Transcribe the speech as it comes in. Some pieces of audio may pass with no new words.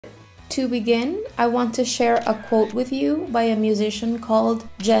To begin, I want to share a quote with you by a musician called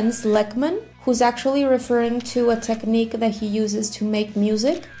Jens Lekman, who's actually referring to a technique that he uses to make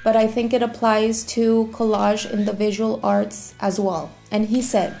music, but I think it applies to collage in the visual arts as well. And he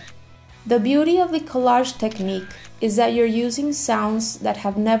said, "The beauty of the collage technique is that you're using sounds that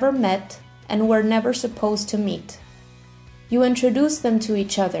have never met and were never supposed to meet. You introduce them to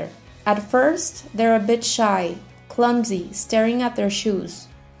each other. At first, they're a bit shy, clumsy, staring at their shoes.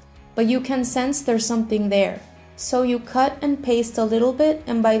 But you can sense there's something there. So you cut and paste a little bit,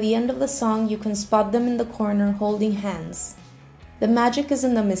 and by the end of the song you can spot them in the corner holding hands. The magic is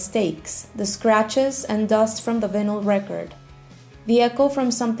in the mistakes, the scratches and dust from the vinyl record, the echo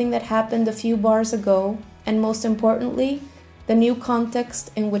from something that happened a few bars ago, and most importantly, the new context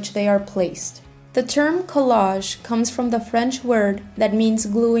in which they are placed." The term collage comes from the French word that means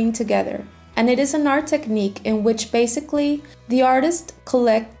gluing together. And it is an art technique in which basically the artist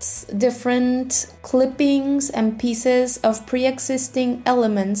collects different clippings and pieces of pre-existing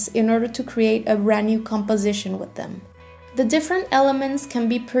elements in order to create a brand new composition with them. The different elements can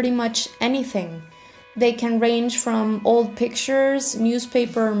be pretty much anything. They can range from old pictures,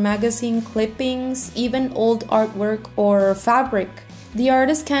 newspaper, magazine clippings, even old artwork or fabric. The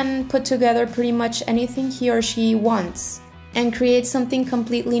artist can put together pretty much anything he or she wants and create something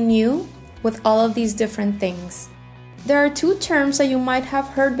completely new with all of these different things. There are two terms that you might have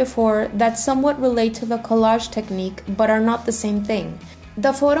heard before that somewhat relate to the collage technique but are not the same thing.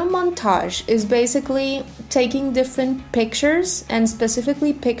 The photo montage is basically taking different pictures, and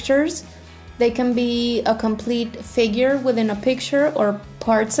specifically pictures. They can be a complete figure within a picture or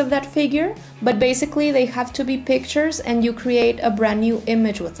parts of that figure, but basically they have to be pictures and you create a brand new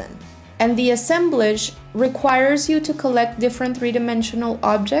image with them. And the assemblage requires you to collect different three-dimensional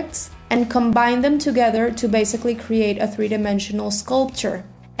objects and combine them together to basically create a three-dimensional sculpture.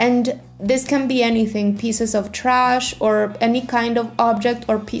 And this can be anything, pieces of trash or any kind of object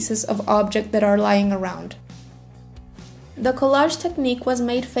or pieces of object that are lying around. The collage technique was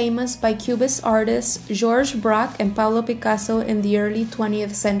made famous by Cubist artists Georges Braque and Pablo Picasso in the early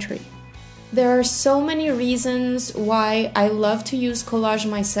 20th century. There are so many reasons why I love to use collage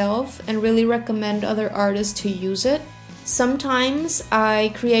myself and really recommend other artists to use it. Sometimes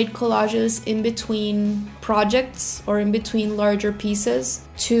I create collages in between projects or in between larger pieces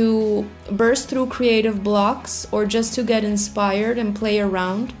to burst through creative blocks or just to get inspired and play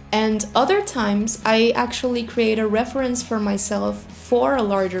around. And other times I actually create a reference for myself for a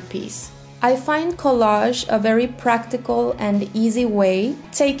larger piece. I find collage a very practical and easy way,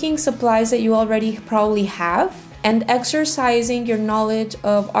 taking supplies that you already probably have and exercising your knowledge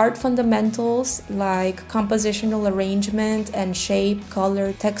of art fundamentals like compositional arrangement and shape,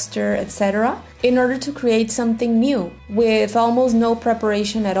 color, texture, etc. in order to create something new with almost no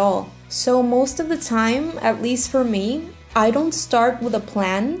preparation at all. So most of the time, at least for me, I don't start with a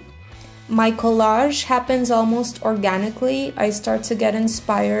plan. My collage happens almost organically. I start to get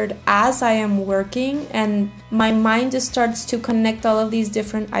inspired as I am working and my mind just starts to connect all of these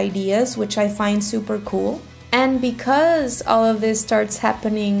different ideas, which I find super cool. And because all of this starts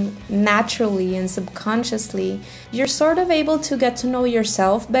happening naturally and subconsciously, you're sort of able to get to know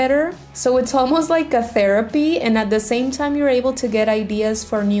yourself better. So it's almost like a therapy, and at the same time you're able to get ideas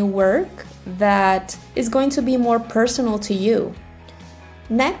for new work that is going to be more personal to you.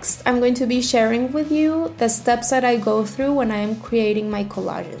 Next, I'm going to be sharing with you the steps that I go through when I am creating my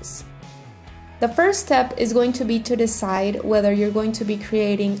collages. The first step is going to be to decide whether you're going to be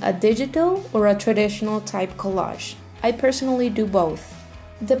creating a digital or a traditional type collage. I personally do both.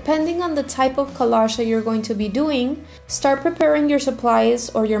 Depending on the type of collage that you're going to be doing, start preparing your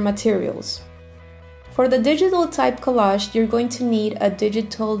supplies or your materials. For the digital type collage, you're going to need a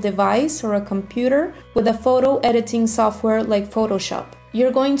digital device or a computer with a photo editing software like Photoshop.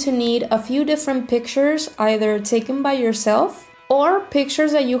 You're going to need a few different pictures, either taken by yourself or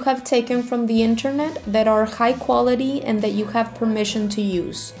pictures that you have taken from the internet that are high quality and that you have permission to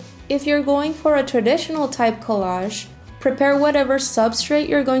use. If you're going for a traditional type collage, prepare whatever substrate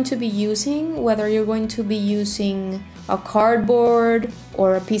you're going to be using, whether you're going to be using a cardboard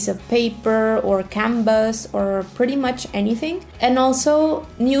or a piece of paper or canvas or pretty much anything. And also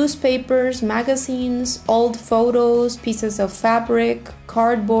newspapers, magazines, old photos, pieces of fabric,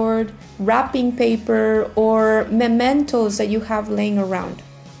 cardboard, wrapping paper, or mementos that you have laying around.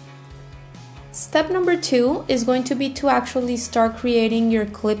 Step number 2 is going to be to actually start creating your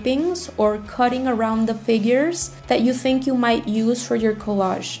clippings or cutting around the figures that you think you might use for your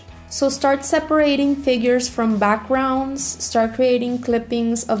collage. So start separating figures from backgrounds, start creating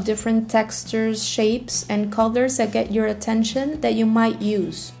clippings of different textures, shapes, and colors that get your attention that you might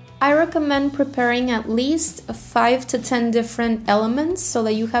use. I recommend preparing at least 5 to 10 different elements so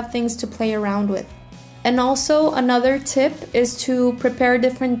that you have things to play around with. And also another tip is to prepare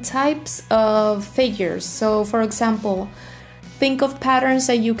different types of figures. So for example, think of patterns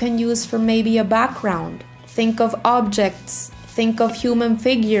that you can use for maybe a background. Think of objects, think of human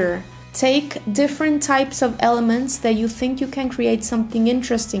figure. Take different types of elements that you think you can create something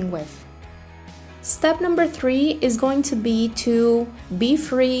interesting with. Step number 3 is going to be to be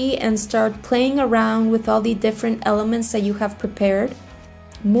free and start playing around with all the different elements that you have prepared.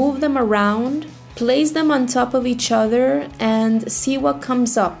 Move them around, place them on top of each other, and see what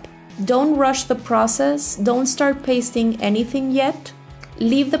comes up. Don't rush the process, don't start pasting anything yet.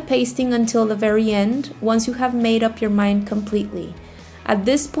 Leave the pasting until the very end, once you have made up your mind completely. At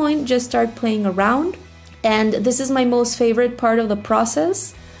this point, just start playing around, and this is my most favorite part of the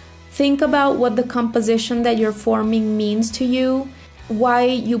process. Think about what the composition that you're forming means to you, why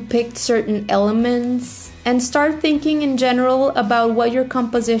you picked certain elements, and start thinking in general about what your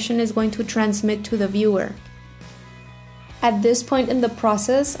composition is going to transmit to the viewer. At this point in the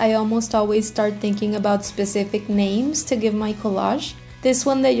process, I almost always start thinking about specific names to give my collage. This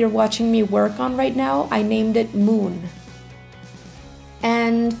one that you're watching me work on right now, I named it Moon.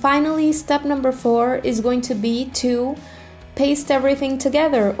 And finally, step number 4 is going to be to paste everything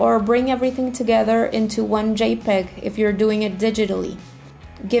together or bring everything together into one JPEG if you're doing it digitally.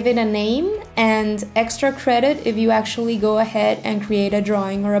 Give it a name and extra credit if you actually go ahead and create a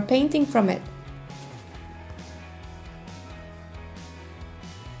drawing or a painting from it.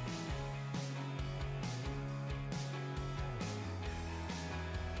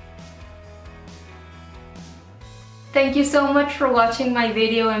 Thank you so much for watching my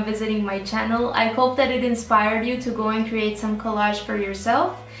video and visiting my channel. I hope that it inspired you to go and create some collage for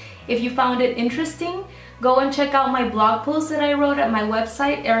yourself. If you found it interesting, go and check out my blog post that I wrote at my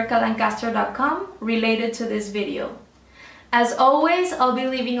website, ericalancaster.com, related to this video. As always, I'll be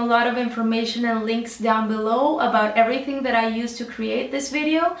leaving a lot of information and links down below about everything that I used to create this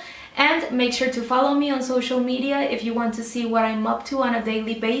video, and make sure to follow me on social media if you want to see what I'm up to on a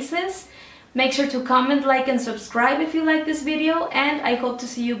daily basis. Make sure to comment, like, and subscribe if you like this video, and I hope to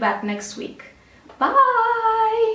see you back next week. Bye!